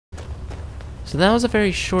So that was a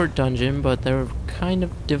very short dungeon, but they were kind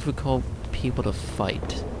of difficult people to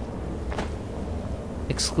fight.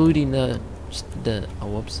 Excluding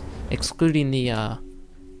excluding the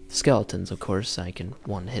skeletons, of course. I can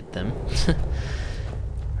one-hit them.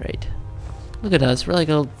 Right. Look at us, we're like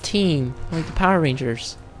a team, we're like the Power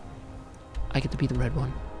Rangers. I get to be the red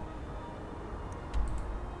one.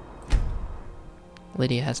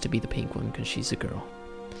 Lydia has to be the pink one because she's a girl.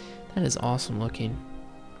 That is awesome looking.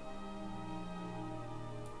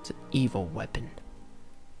 It's an evil weapon.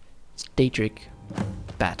 It's Daedric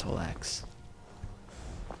Battle Axe.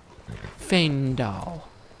 Faendal.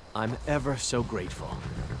 I'm ever so grateful.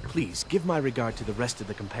 Please give my regard to the rest of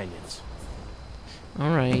the companions.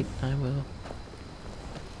 Alright, I will.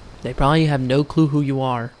 They probably have no clue who you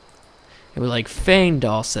are. They were like,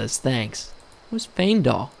 Faendal says thanks. Who's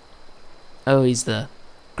Faendal? Oh, he's the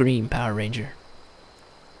green Power Ranger.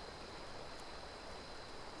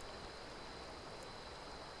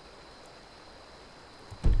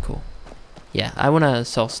 Cool. Yeah, I want to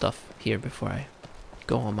sell stuff here before I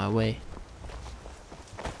go on my way.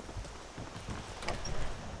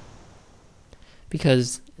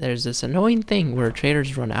 Because there's this annoying thing where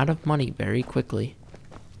traders run out of money very quickly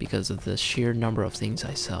because of the sheer number of things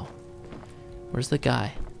I sell. Where's the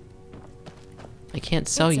guy? I can't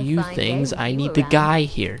sell you things. I need the guy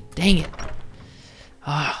here. Dang it.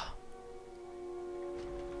 Ah.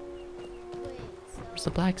 Where's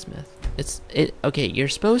the blacksmith? Okay, you're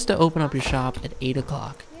supposed to open up your shop at 8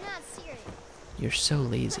 o'clock. You're not serious. You're so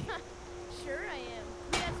lazy. Sure I am.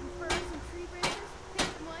 We got some furs and tree branches,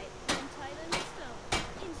 paint them white, and tie them in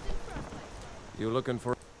stone. Instant frostbite. You looking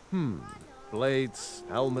for blades,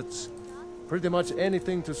 helmets, pretty much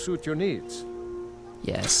anything to suit your needs.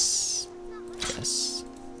 Yes. Yes.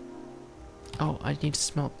 Oh, I need to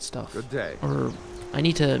smelt stuff. Good day. Or I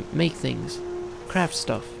need to make things. Craft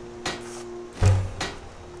stuff.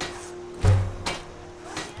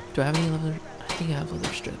 Do I have any leather? I think I have leather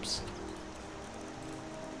strips.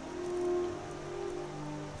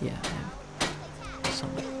 Yeah, I have some.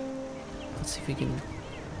 Let's see if we can...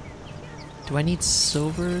 Do I need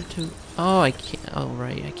silver to... Oh, I can't... Oh,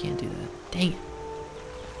 right, I can't do that. Dang it.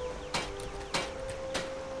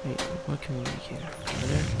 Wait, what can we make here?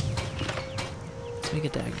 Leather? Let's make a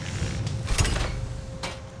dagger.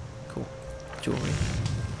 Cool. Jewelry.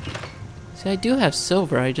 See, I do have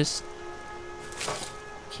silver, I just...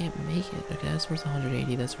 can't make it. Okay, that's worth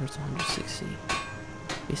 180, that's worth 160.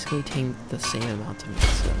 Basically taking the same amount to make,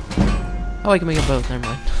 so... Oh, I can make them both, never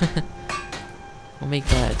mind. We'll make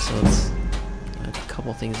that, so it's a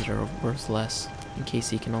couple things that are worth less, in case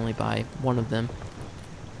he can only buy one of them.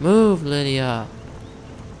 Move, Lydia!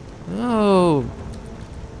 Oh!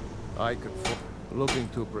 I could looking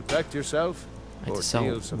to protect yourself. I have or to sell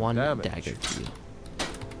deal some one damage. dagger to you.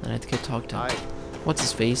 Then I have to go talk to him. I What's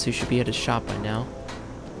his face, who should be at his shop by now?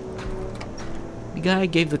 The guy I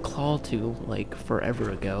gave the claw to, like,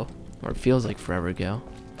 forever ago. Or it feels like forever ago.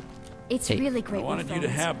 It's Hey. really great. I wanted you to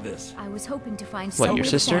have this. I was hoping to find What, some your way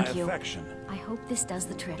to sister? thank you. Affection. I hope this does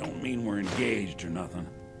the trick. Don't mean we're engaged or nothing.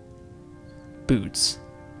 Boots.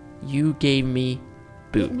 You gave me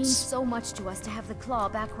It means boots. so much to us to have the claw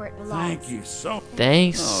back where it belongs. Thank you so.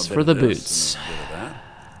 Thanks Oh, a bit for of the this boots. and a bit of that.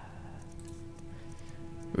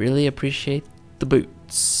 Really appreciate the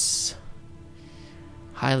boots.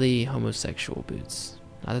 Highly homosexual boots.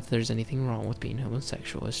 Not that there's anything wrong with being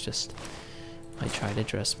homosexual, it's just I try to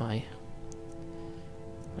dress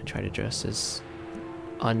as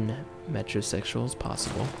unmetrosexual as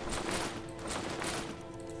possible.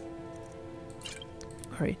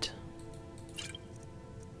 Alright.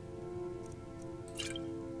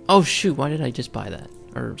 Oh shoot, why did I just buy that?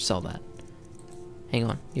 Or sell that? Hang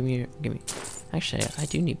on, give me. Actually, I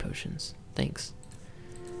do need potions. Thanks.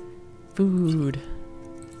 Food.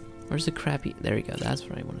 Where's the crappy? There we go. That's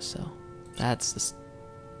what I want to sell. That's the.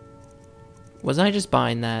 Wasn't I just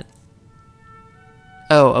buying that?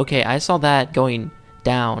 Oh, okay. I saw that going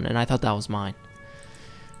down, and I thought that was mine.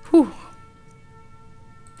 Whew.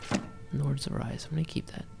 Lords Arise. I'm gonna keep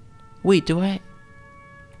that. Wait, do I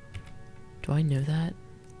know that?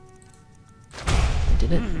 I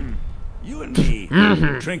did it. You and me.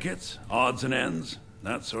 Trinkets, odds and ends,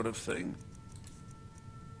 that sort of thing.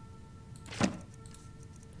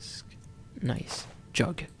 Nice.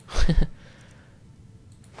 Jug.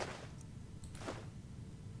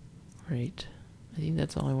 Right. I think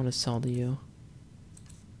that's all I want to sell to you.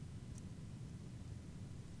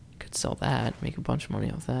 Could sell that, make a bunch of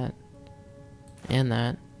money off that. And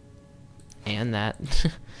that. And that.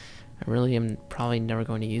 I really am probably never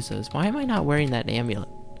going to use those. Why am I not wearing that amulet?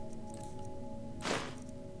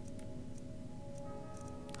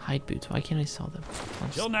 hide boots. Why can't I sell them?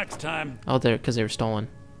 Till next time. Oh, there, because they were stolen.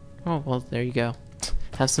 Oh, well, there you go.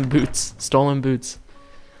 Have some boots. Stolen boots.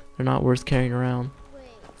 They're not worth carrying around.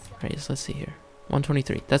 Alright, so let's see here.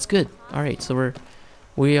 123. That's good. Alright, so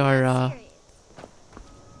we are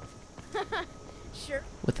Sure.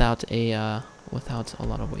 without a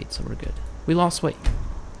lot of weight, so we're good. We lost weight.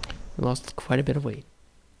 We lost quite a bit of weight.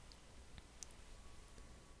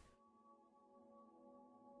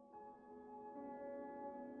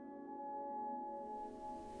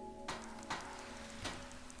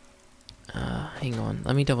 Hang on.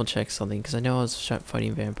 Let me double check something, because I know I was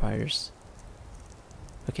fighting vampires.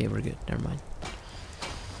 Okay, we're good. Never mind.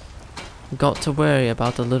 Got to worry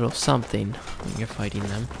about a little something when you're fighting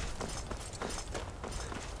them.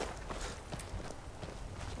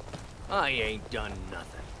 I ain't done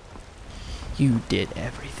nothing. You did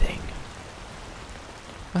everything.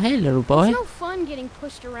 Well, hey, little boy. It's no fun getting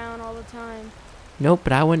pushed around all the time. Nope,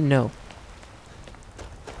 but I wouldn't know.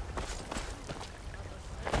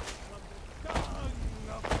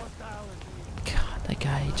 God, that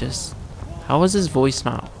guy just... How is his voice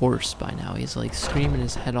not hoarse by now? He's like screaming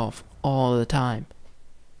his head off all the time.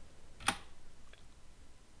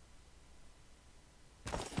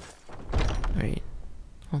 Alright.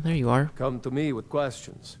 Oh, there you are. Come to me with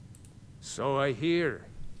questions. So I hear.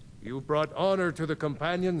 You brought honor to the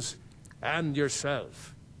companions and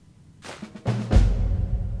yourself.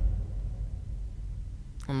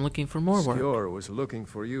 I'm looking for more work. Skior was looking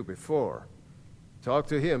for you before. Talk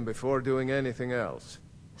to him before doing anything else.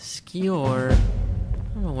 Skior.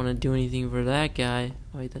 I don't want to do anything for that guy.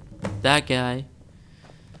 Wait, that guy.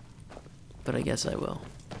 But I guess I will.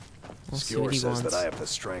 We'll see what Skior he says wants. that I have the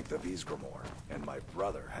strength of Ysgramor, and my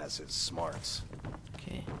brother has his smarts.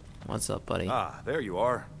 Okay. What's up, buddy? Ah, there you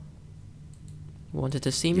are. You wanted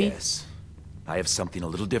to see me? Yes. I have something a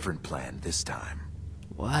little different planned this time.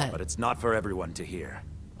 What? But it's not for everyone to hear.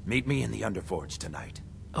 Meet me in the Underforge tonight.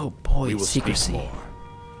 Oh boy, We will secrecy. speak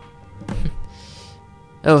more.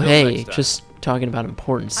 Oh Till hey, next time. just talking about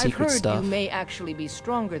important I've secret heard stuff. you may actually be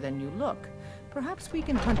stronger than you look. Perhaps we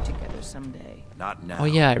can hunt together someday. Not now. Oh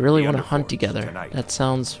yeah, I really The want to hunt Underforge together. tonight. That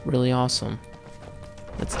sounds really awesome.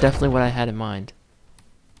 That's definitely what I had in mind.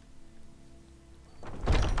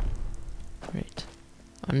 Right.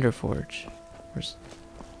 Underforge. Where's...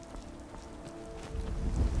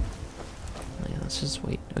 Oh, yeah, let's just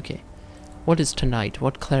wait. Okay. What is tonight?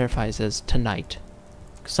 What clarifies as tonight?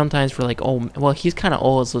 'Cause sometimes we're like, oh, well, he's kind of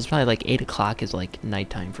old, so it's probably like 8 o'clock is like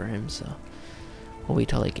nighttime for him, so... We'll wait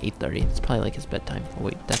till like 8:30. It's probably like his bedtime. Oh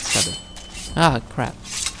wait, that's 7. Ah, crap.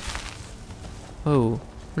 Whoa.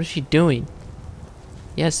 What is she doing?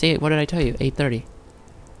 Yes, say it. What did I tell you? 8:30.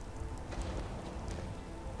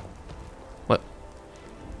 What?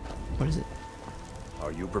 What is it?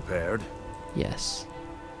 Are you prepared? Yes.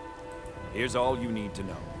 Here's all you need to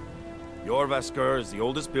know. Jorvaskr is the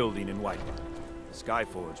oldest building in Whiteburn. The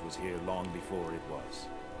Skyforge was here long before it was.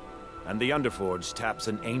 And the Underforge taps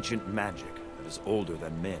an ancient magic that is older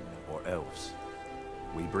than men or elves.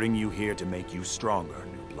 We bring you here to make you stronger,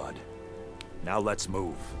 new blood. Now let's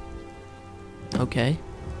move. Okay.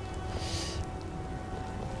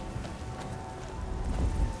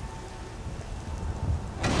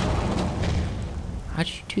 How'd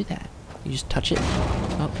you do that? You just touch it?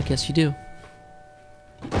 Oh, I guess you do.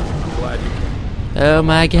 Glad you came. Oh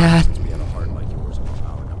my god. We have a heart like yours among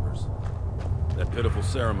our numbers. That pitiful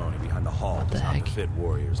ceremony behind the hall does not heck? befit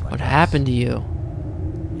warriors like What us. happened to you?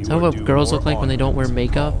 You Is that are what due girls more look like when they don't wear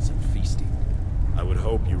ornaments, makeup? halls, and feasting. I would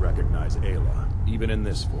hope you recognize Ayla, even in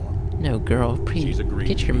this form. No, girl. She's agreed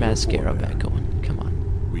Get to your be your mascara forebear. back going. Come on.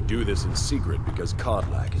 We do this in secret because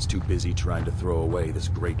Kodlak is too busy trying to throw away this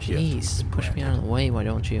great gift. we've Jeez, been push me granted. out of the way, why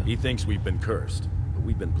don't you? He thinks we've been cursed, but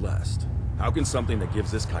we've been blessed. How can something that gives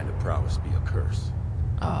this kind of prowess be a curse?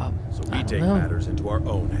 So I we don't take know. matters into our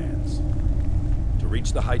own hands. To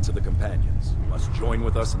reach the heights of the companions, you must join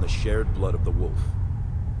with us in the shared blood of the wolf.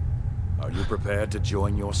 Are you prepared to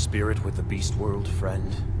join your spirit with the beast world,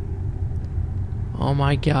 friend? Oh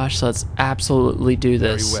my gosh, let's absolutely do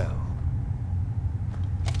this. Very well.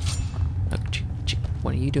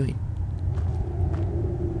 What are you doing?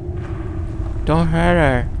 Don't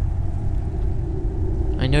hurt her.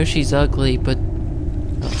 I know she's ugly, but...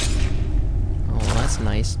 Oh, well, that's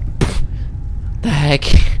nice. The heck?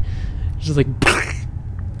 Just like...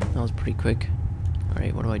 That was pretty quick.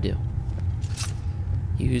 Alright, what do I do?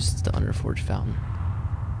 Use the Underforge fountain.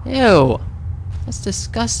 Ew! That's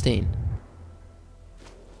disgusting.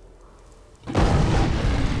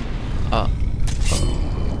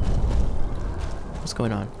 What's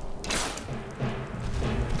going on?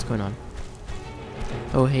 What's going on?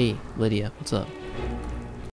 Oh, hey, Lydia. What's up?